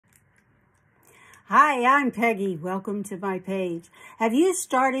Hi, I'm Peggy. Welcome to my page. Have you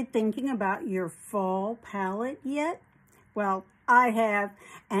started thinking about your fall palette yet? Well, I have,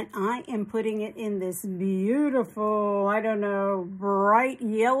 and I am putting it in this beautiful, bright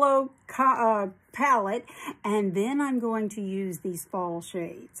yellow palette, and then I'm going to use these fall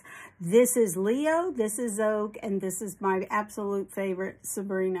shades. This is Leo, this is Oak, and this is my absolute favorite,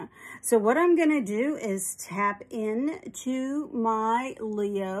 Sabrina. So what I'm going to do is tap into my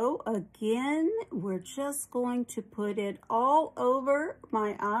Leo. Again, we're just going to put it all over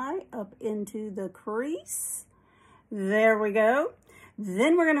my eye, up into the crease. There we go.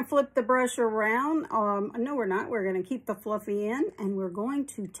 Then we're going to flip the brush around. No, we're not. We're going to keep the fluffy in, and we're going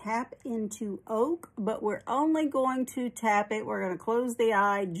to tap into Oak, but we're only going to tap it. We're going to close the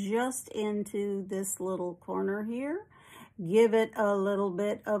eye just into this little corner here. Give it a little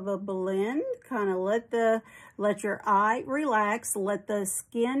bit of a blend. Kind of let your eye relax. Let the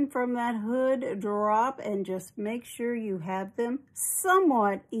skin from that hood drop, and just make sure you have them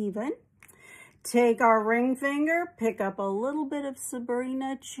somewhat even. Take our ring finger, pick up a little bit of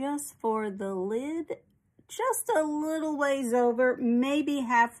Sabrina just for the lid, just a little ways over, maybe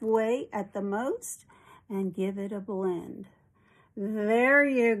halfway at the most, and give it a blend. There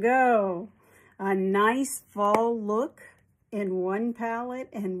you go. A nice fall look in one palette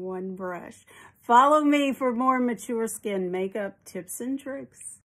and one brush. Follow me for more mature skin makeup tips and tricks.